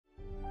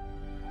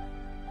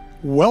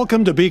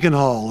Welcome to Beacon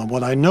Hall and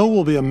what I know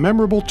will be a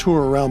memorable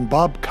tour around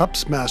Bob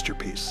Cupp's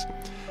masterpiece.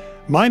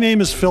 My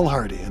name is Phil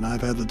Hardy, and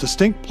I've had the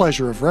distinct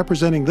pleasure of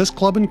representing this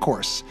club and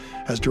course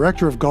as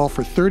Director of Golf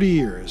for 30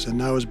 years and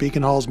now as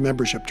Beacon Hall's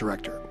Membership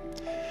Director.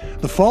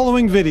 The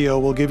following video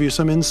will give you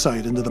some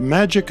insight into the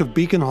magic of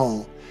Beacon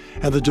Hall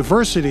and the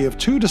diversity of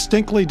two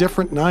distinctly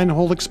different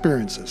 9-hole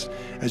experiences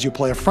as you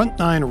play a front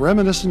nine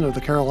reminiscent of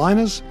the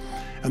Carolinas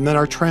and then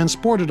are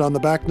transported on the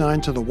back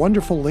nine to the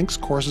wonderful links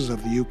courses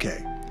of the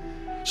UK.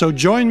 So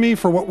join me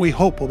for what we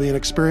hope will be an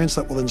experience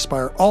that will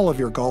inspire all of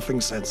your golfing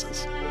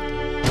senses.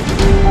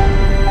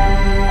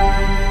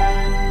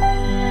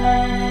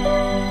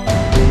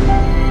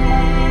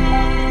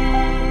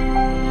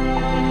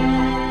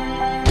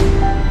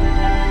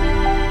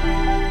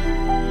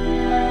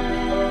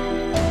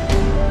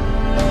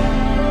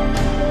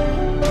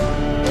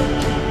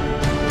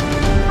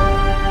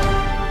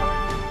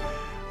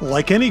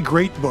 Like any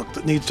great book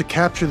that needs to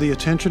capture the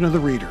attention of the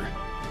reader,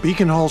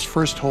 Beacon Hall's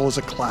first hole is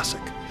a classic.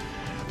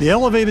 The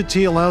elevated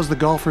tee allows the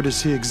golfer to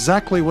see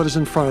exactly what is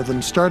in front of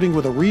them, starting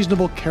with a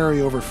reasonable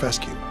carryover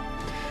fescue.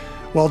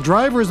 While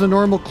driver is the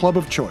normal club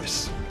of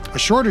choice, a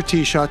shorter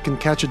tee shot can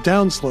catch a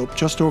downslope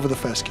just over the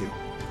fescue.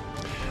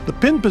 The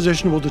pin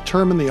position will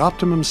determine the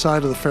optimum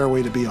side of the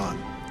fairway to be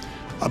on.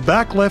 A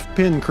back left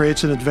pin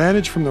creates an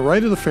advantage from the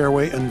right of the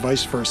fairway and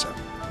vice versa.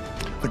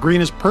 The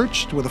green is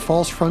perched with a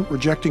false front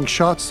rejecting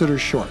shots that are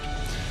short.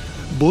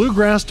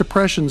 Bluegrass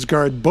depressions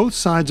guard both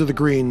sides of the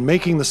green,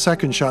 making the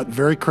second shot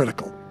very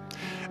critical.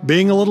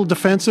 Being a little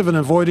defensive and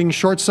avoiding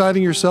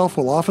short-siding yourself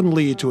will often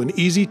lead to an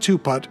easy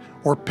two-putt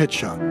or pitch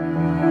shot.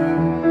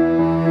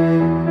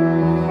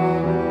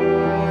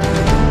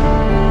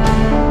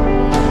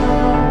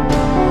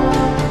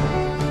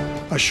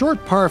 A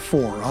short par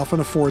 4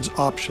 often affords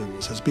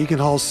options, as Beacon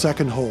Hall's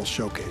second hole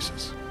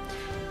showcases.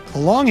 A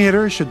long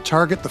hitter should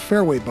target the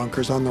fairway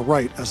bunkers on the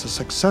right, as a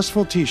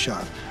successful tee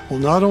shot will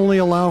not only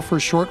allow for a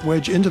short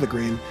wedge into the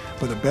green,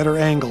 but a better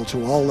angle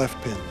to all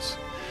left pins.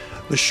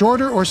 The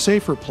shorter or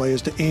safer play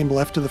is to aim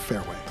left of the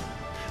fairway.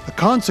 The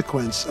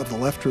consequence of the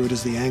left route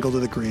is the angle to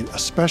the green,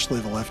 especially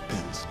the left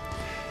pins.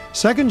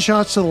 Second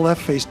shots to the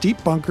left face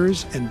deep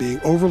bunkers, and being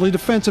overly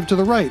defensive to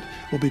the right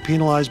will be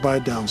penalized by a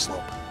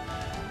downslope.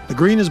 The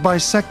green is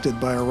bisected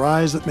by a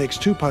rise that makes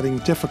two-putting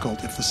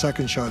difficult if the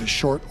second shot is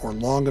short or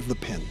long of the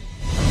pin.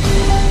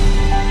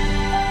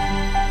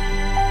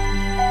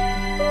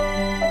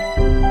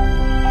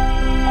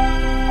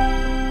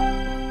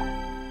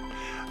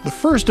 The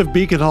first of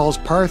Beacon Hall's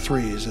par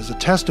 3s is a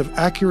test of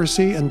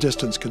accuracy and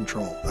distance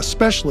control,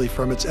 especially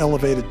from its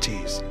elevated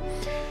tees.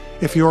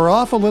 If you are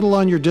off a little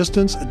on your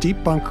distance, a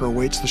deep bunker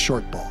awaits the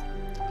short ball.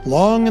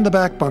 Long in the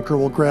back bunker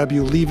will grab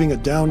you, leaving a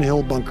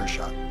downhill bunker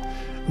shot.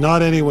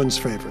 Not anyone's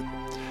favorite.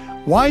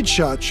 Wide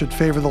shots should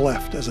favor the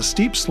left, as a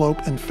steep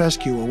slope and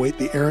fescue await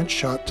the errant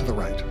shot to the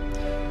right.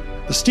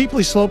 The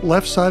steeply sloped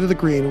left side of the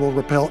green will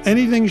repel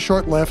anything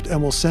short left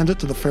and will send it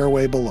to the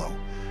fairway below.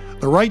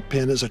 The right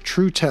pin is a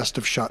true test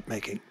of shot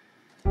making.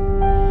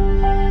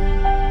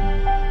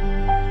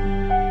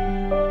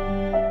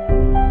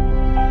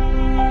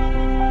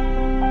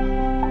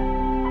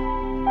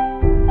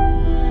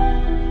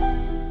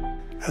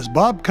 As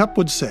Bob Cupp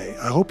would say,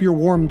 I hope you're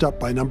warmed up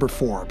by number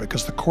 4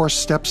 because the course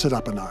steps it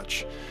up a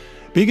notch.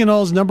 Beacon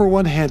Hall's number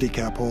 1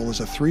 handicap hole is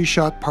a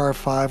 3-shot par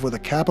 5 with a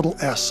capital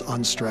S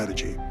on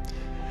strategy.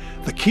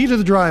 The key to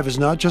the drive is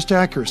not just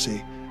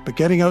accuracy, but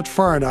getting out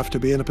far enough to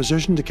be in a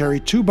position to carry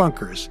 2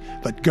 bunkers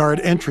that guard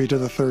entry to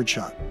the third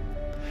shot.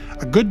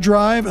 A good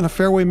drive and a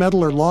fairway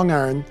metal or long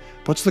iron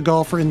puts the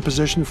golfer in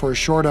position for a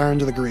short iron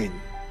to the green.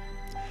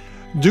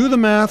 Do the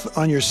math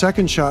on your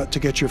second shot to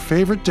get your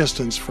favorite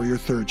distance for your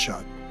third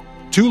shot.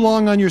 Too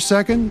long on your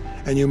second,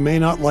 and you may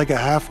not like a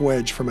half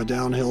wedge from a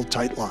downhill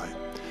tight lie.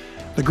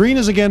 The green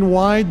is again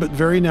wide but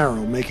very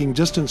narrow, making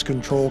distance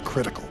control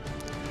critical.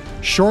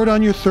 Short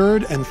on your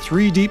third, and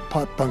 3 deep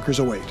putt bunkers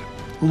await.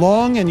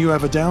 Long, and you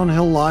have a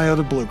downhill lie out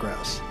of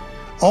bluegrass.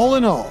 All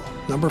in all,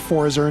 number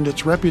 4 has earned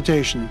its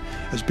reputation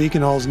as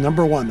Beacon Hall's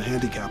number 1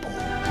 handicap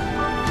hole.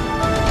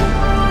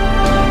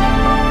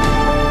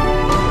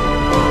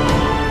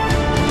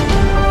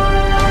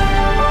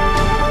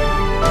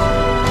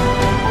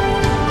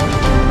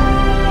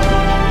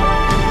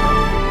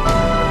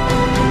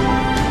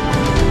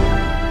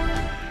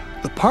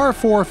 The par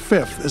 4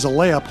 fifth is a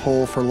layup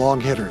hole for long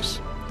hitters.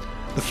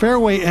 The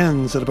fairway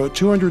ends at about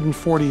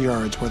 240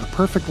 yards, where the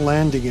perfect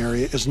landing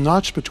area is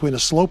notched between a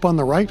slope on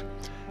the right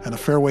and a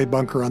fairway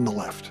bunker on the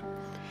left.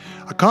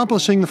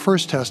 Accomplishing the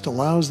first test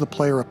allows the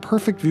player a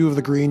perfect view of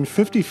the green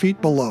 50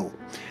 feet below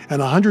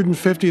and a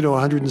 150 to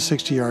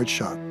 160 yard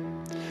shot.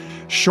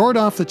 Short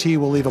off the tee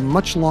will leave a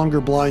much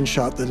longer blind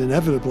shot that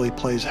inevitably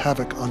plays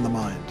havoc on the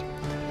mind.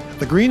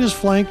 The green is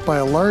flanked by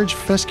a large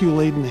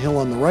fescue-laden hill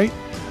on the right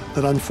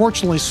that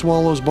unfortunately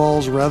swallows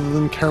balls rather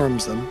than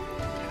caroms them,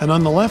 and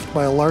on the left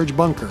by a large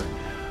bunker.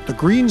 The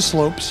green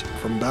slopes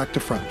from back to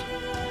front.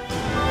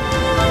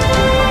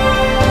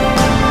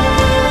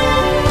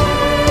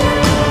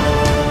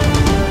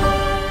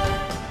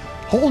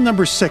 Hole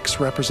number 6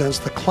 represents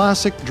the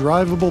classic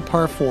drivable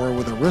par 4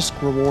 with a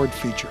risk-reward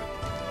feature.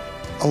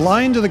 A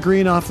line to the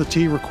green off the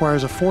tee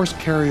requires a forced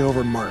carry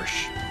over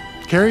marsh.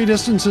 Carry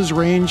distances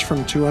range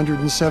from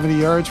 270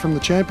 yards from the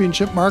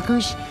championship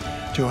markers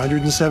to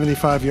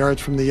 175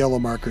 yards from the yellow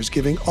markers,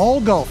 giving all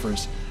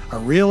golfers a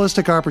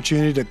realistic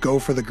opportunity to go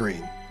for the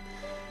green.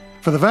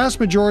 For the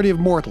vast majority of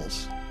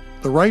mortals,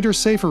 the right or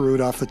safer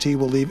route off the tee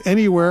will leave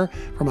anywhere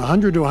from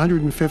 100 to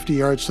 150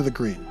 yards to the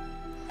green.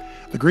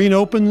 The green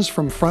opens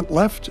from front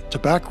left to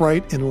back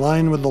right in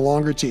line with the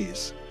longer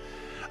tees.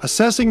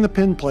 Assessing the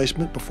pin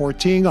placement before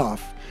teeing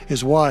off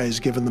is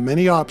wise given the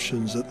many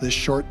options that this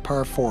short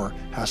par 4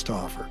 has to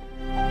offer.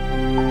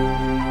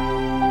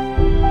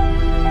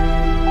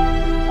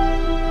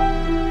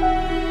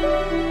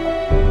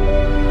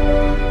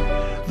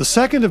 The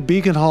second of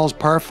Beacon Hall's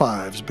par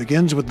 5s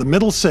begins with the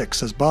middle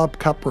 6 as Bob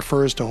Cupp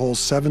refers to holes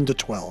 7 to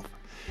 12.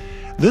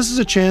 This is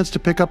a chance to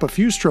pick up a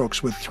few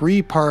strokes with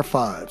 3 par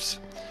 5s.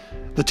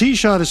 The tee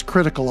shot is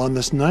critical on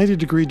this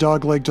 90-degree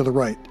dogleg to the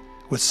right,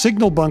 with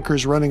signal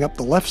bunkers running up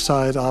the left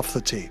side off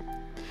the tee.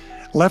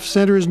 Left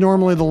center is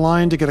normally the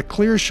line to get a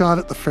clear shot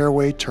at the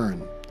fairway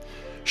turn.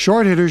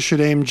 Short hitters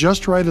should aim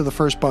just right of the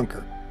first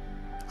bunker.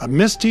 A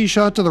missed tee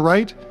shot to the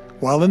right,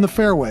 while in the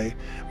fairway,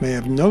 may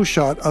have no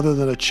shot other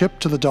than a chip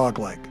to the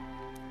dogleg.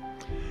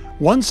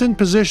 Once in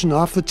position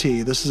off the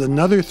tee, this is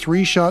another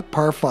 3-shot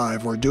par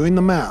 5 where doing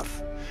the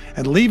math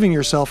and leaving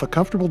yourself a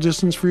comfortable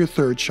distance for your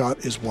third shot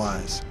is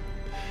wise.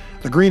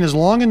 The green is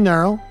long and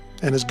narrow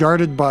and is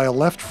guarded by a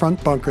left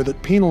front bunker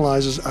that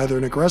penalizes either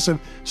an aggressive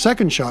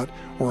second shot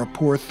or a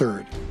poor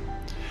third.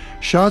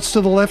 Shots to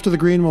the left of the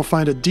green will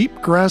find a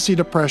deep grassy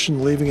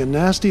depression, leaving a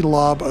nasty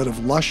lob out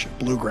of lush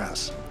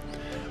bluegrass.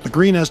 The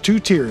green has 2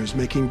 tiers,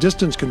 making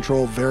distance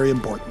control very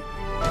important.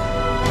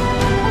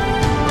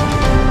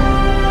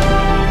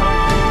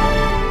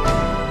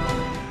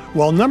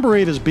 While number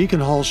 8 is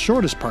Beacon Hall's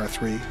shortest par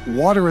 3,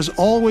 water has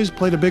always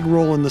played a big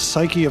role in the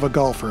psyche of a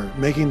golfer,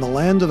 making the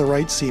land to the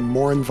right seem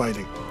more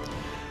inviting.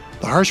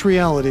 The harsh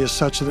reality is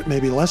such that it may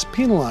be less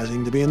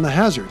penalizing to be in the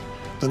hazard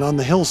than on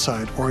the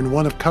hillside or in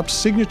one of Cupp's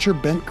signature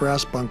bent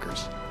grass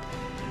bunkers.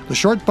 The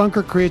short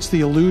bunker creates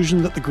the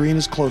illusion that the green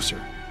is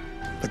closer.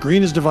 The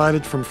green is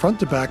divided from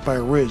front to back by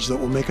a ridge that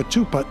will make a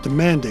 2-putt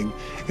demanding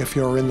if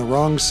you're in the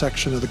wrong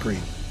section of the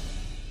green.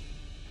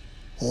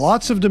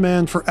 Lots of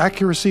demand for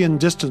accuracy and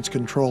distance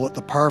control at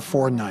the par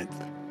 4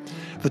 ninth.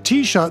 The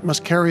tee shot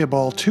must carry a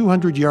ball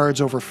 200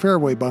 yards over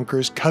fairway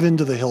bunkers cut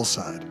into the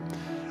hillside.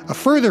 A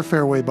further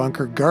fairway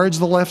bunker guards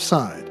the left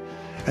side,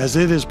 as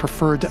it is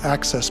preferred to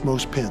access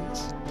most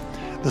pins.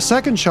 The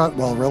second shot,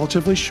 while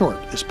relatively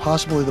short, is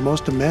possibly the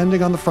most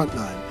demanding on the front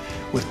nine,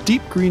 with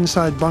deep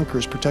greenside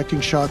bunkers protecting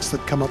shots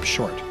that come up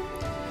short.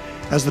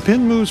 As the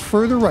pin moves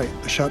further right,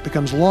 the shot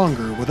becomes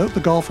longer without the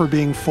golfer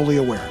being fully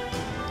aware.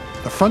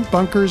 The front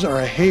bunkers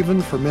are a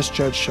haven for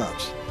misjudged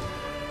shots.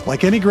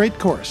 Like any great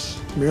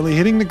course, merely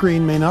hitting the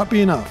green may not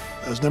be enough,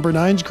 as number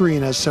 9's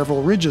green has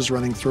several ridges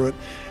running through it,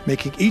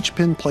 making each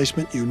pin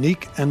placement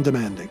unique and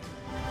demanding.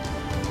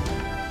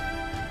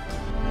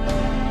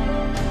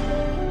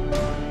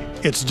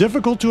 It's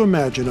difficult to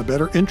imagine a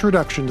better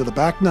introduction to the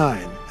back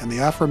nine and the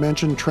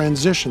aforementioned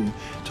transition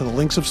to the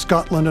links of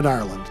Scotland and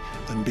Ireland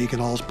than Beacon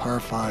Hall's par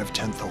 5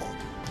 10th hole.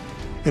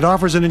 It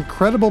offers an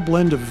incredible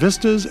blend of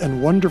vistas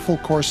and wonderful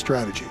course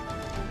strategy.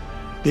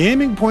 The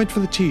aiming point for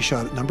the tee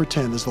shot at number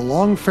 10 is the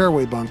long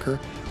fairway bunker,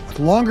 with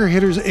longer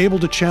hitters able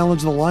to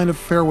challenge the line of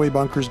fairway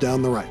bunkers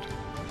down the right.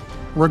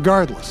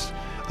 Regardless,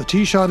 the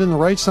tee shot in the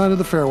right side of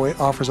the fairway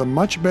offers a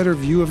much better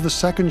view of the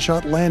second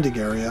shot landing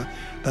area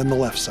than the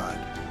left side.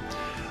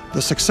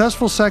 The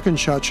successful second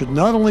shot should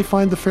not only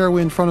find the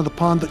fairway in front of the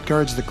pond that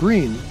guards the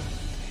green,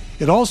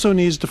 it also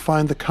needs to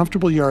find the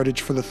comfortable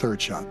yardage for the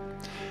third shot.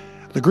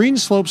 The green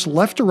slopes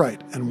left to right,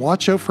 and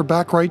watch out for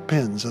back right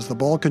pins as the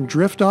ball can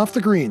drift off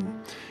the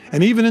green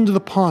and even into the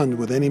pond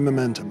with any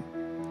momentum.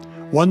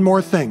 One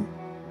more thing.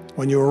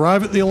 When you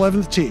arrive at the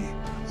 11th tee,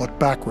 look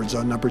backwards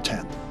on number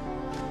 10.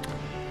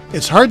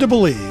 It's hard to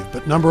believe,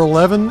 but number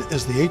 11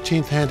 is the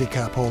 18th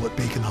handicap hole at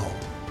Beacon Hall.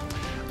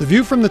 The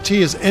view from the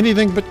tee is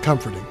anything but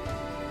comforting.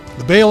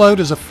 The bailout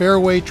is a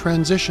fairway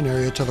transition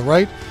area to the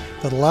right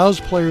that allows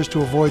players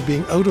to avoid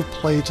being out of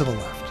play to the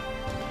left.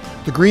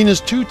 The green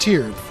is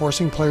two-tiered,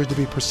 forcing players to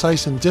be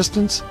precise in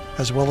distance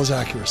as well as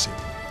accuracy.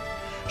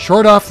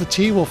 Short off the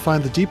tee will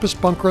find the deepest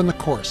bunker on the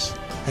course,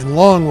 and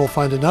long will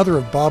find another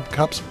of Bob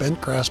Cupp's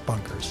bent grass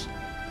bunkers.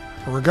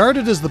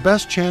 Regarded as the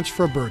best chance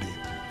for a birdie,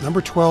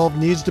 number 12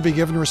 needs to be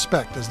given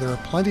respect as there are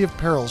plenty of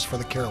perils for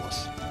the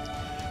careless.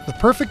 The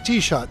perfect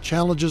tee shot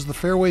challenges the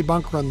fairway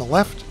bunker on the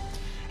left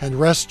and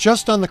rests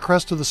just on the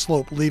crest of the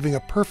slope, leaving a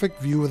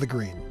perfect view of the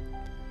green.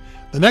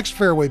 The next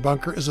fairway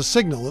bunker is a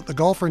signal that the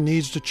golfer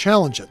needs to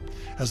challenge it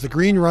as the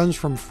green runs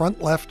from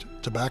front left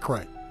to back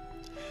right.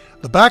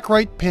 The back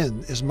right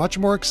pin is much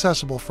more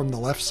accessible from the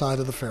left side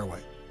of the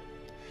fairway.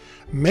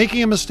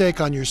 Making a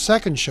mistake on your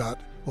second shot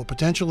will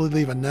potentially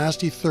leave a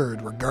nasty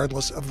third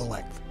regardless of the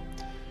length.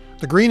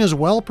 The green is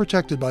well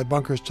protected by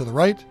bunkers to the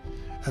right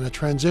and a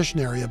transition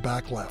area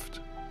back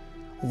left.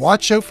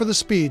 Watch out for the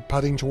speed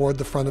putting toward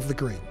the front of the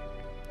green.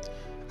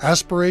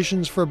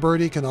 Aspirations for a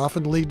birdie can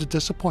often lead to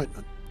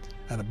disappointment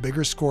and a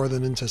bigger score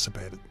than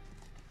anticipated.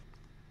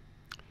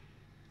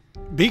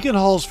 Beacon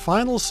Hall's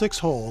final 6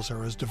 holes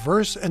are as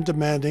diverse and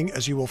demanding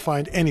as you will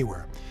find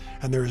anywhere,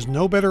 and there is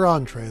no better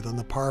entree than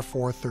the par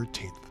 4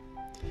 13th.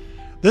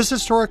 This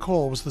historic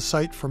hole was the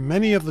site for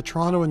many of the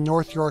Toronto and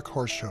North York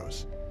horse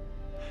shows.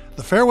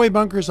 The fairway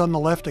bunkers on the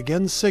left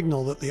again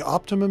signal that the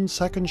optimum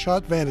second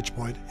shot vantage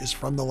point is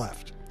from the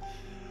left.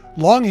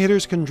 Long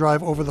hitters can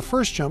drive over the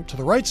first jump to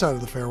the right side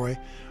of the fairway,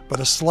 but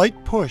a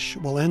slight push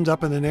will end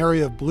up in an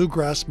area of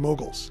bluegrass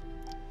moguls.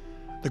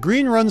 The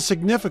green runs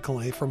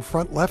significantly from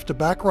front left to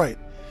back right,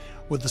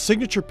 with the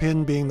signature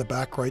pin being the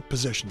back right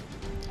position.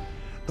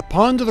 The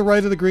pond to the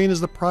right of the green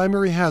is the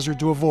primary hazard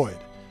to avoid,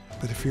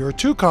 but if you are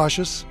too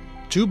cautious,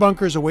 2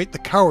 bunkers await the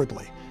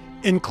cowardly,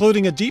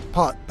 including a deep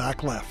pot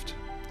back left.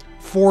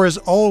 4 is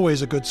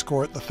always a good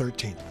score at the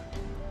 13th.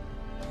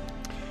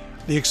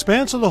 The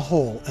expanse of the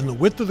hole and the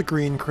width of the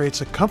green creates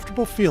a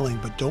comfortable feeling,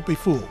 but don't be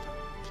fooled.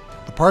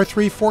 The par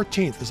 3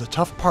 14th is a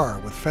tough par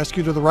with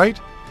fescue to the right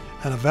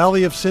and a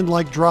valley of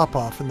sin-like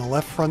drop-off in the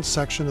left front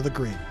section of the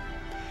green.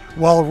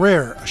 While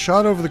rare, a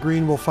shot over the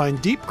green will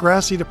find deep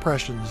grassy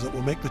depressions that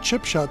will make the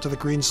chip shot to the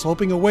green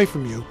sloping away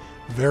from you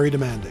very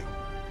demanding.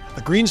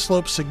 The green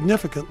slopes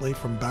significantly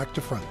from back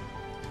to front.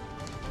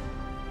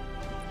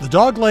 The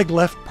dogleg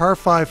left par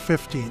 5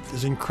 15th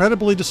is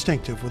incredibly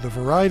distinctive with a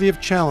variety of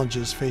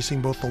challenges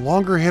facing both the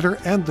longer hitter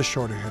and the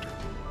shorter hitter.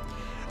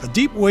 A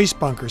deep waist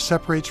bunker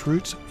separates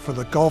routes for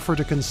the golfer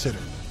to consider.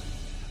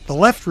 The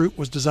left route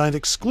was designed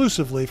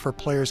exclusively for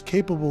players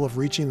capable of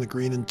reaching the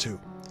green in 2.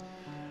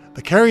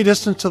 The carry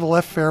distance to the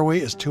left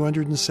fairway is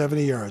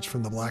 270 yards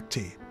from the black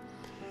tee.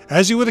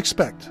 As you would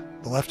expect,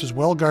 the left is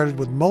well guarded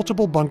with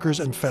multiple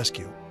bunkers and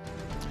fescue.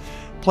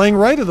 Playing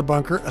right of the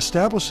bunker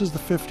establishes the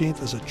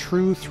 15th as a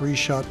true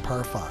 3-shot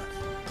par 5.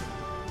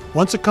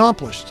 Once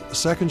accomplished, the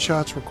second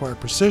shots require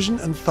precision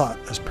and thought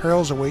as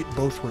perils await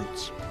both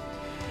routes.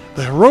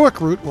 The heroic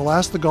route will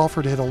ask the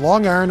golfer to hit a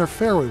long iron or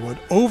fairway wood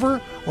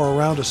over or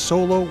around a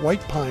solo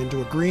white pine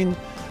to a green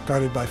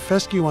guarded by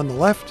fescue on the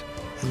left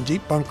and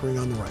deep bunkering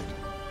on the right.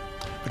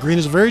 The green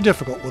is very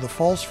difficult with a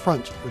false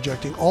front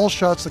rejecting all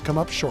shots that come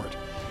up short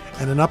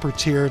and an upper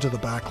tier to the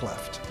back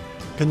left.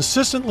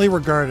 Consistently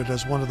regarded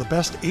as one of the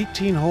best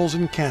 18 holes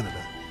in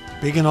Canada,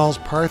 Beacon Hall's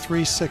par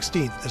 3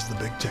 16th is the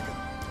big ticket.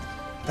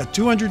 At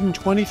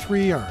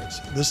 223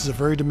 yards, this is a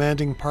very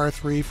demanding par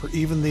 3 for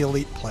even the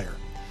elite player.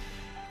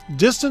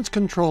 Distance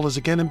control is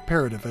again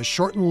imperative as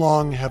short and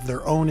long have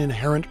their own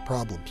inherent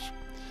problems.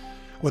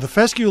 With a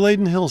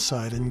fescue-laden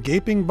hillside and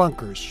gaping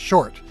bunkers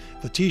short,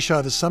 the tee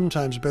shot is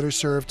sometimes better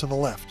served to the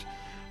left,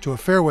 to a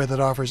fairway that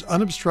offers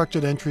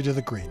unobstructed entry to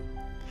the green.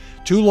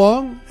 Too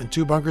long and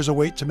 2 bunkers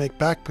await to make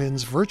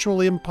backpins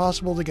virtually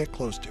impossible to get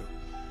close to.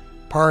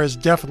 Par is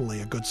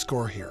definitely a good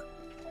score here.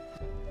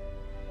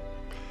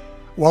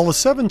 While the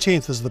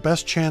 17th is the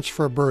best chance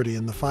for a birdie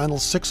in the final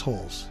 6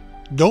 holes,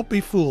 don't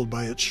be fooled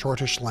by its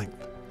shortish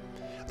length.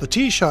 The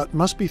tee shot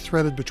must be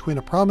threaded between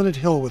a prominent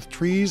hill with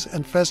trees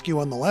and fescue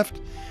on the left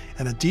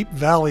and a deep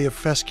valley of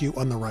fescue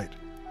on the right.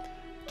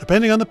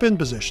 Depending on the pin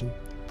position,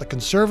 the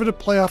conservative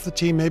play off the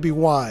tee may be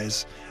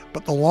wise,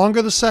 but the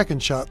longer the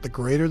second shot, the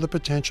greater the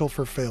potential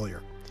for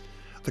failure.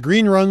 The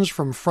green runs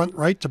from front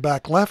right to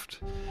back left,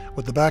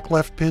 with the back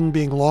left pin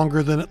being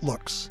longer than it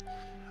looks.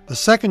 The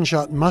second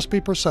shot must be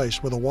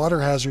precise, with a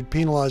water hazard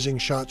penalizing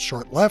shots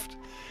short left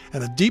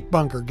and a deep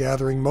bunker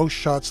gathering most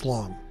shots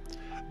long.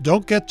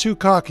 Don't get too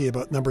cocky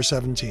about number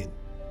 17.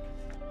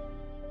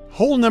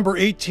 Hole number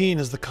 18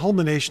 is the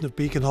culmination of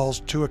Beacon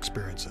Hall's 2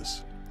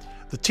 experiences.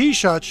 The tee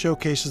shot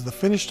showcases the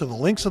finish to the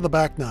links of the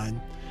back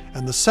 9,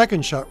 and the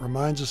second shot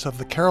reminds us of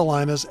the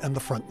Carolinas and the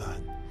front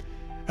 9.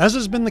 As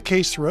has been the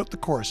case throughout the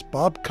course,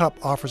 Bob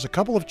Cupp offers a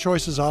couple of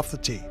choices off the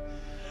tee.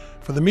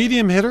 For the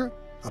medium hitter,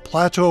 a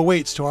plateau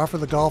awaits to offer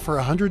the golfer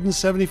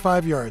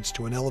 175 yards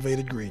to an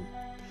elevated green.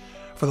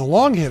 For the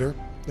long hitter,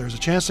 there's a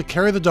chance to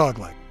carry the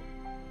dogleg.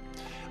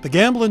 The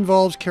gamble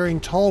involves carrying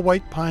tall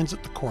white pines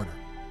at the corner.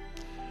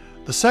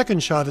 The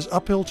second shot is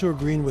uphill to a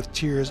green with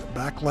tiers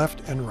back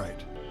left and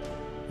right.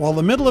 While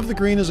the middle of the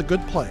green is a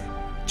good play,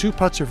 2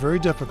 putts are very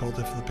difficult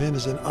if the pin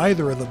is in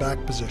either of the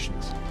back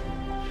positions.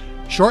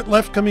 Short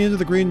left coming into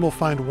the green will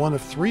find one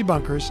of 3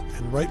 bunkers,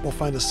 and right will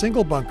find a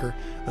single bunker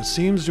that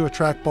seems to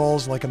attract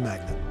balls like a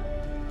magnet.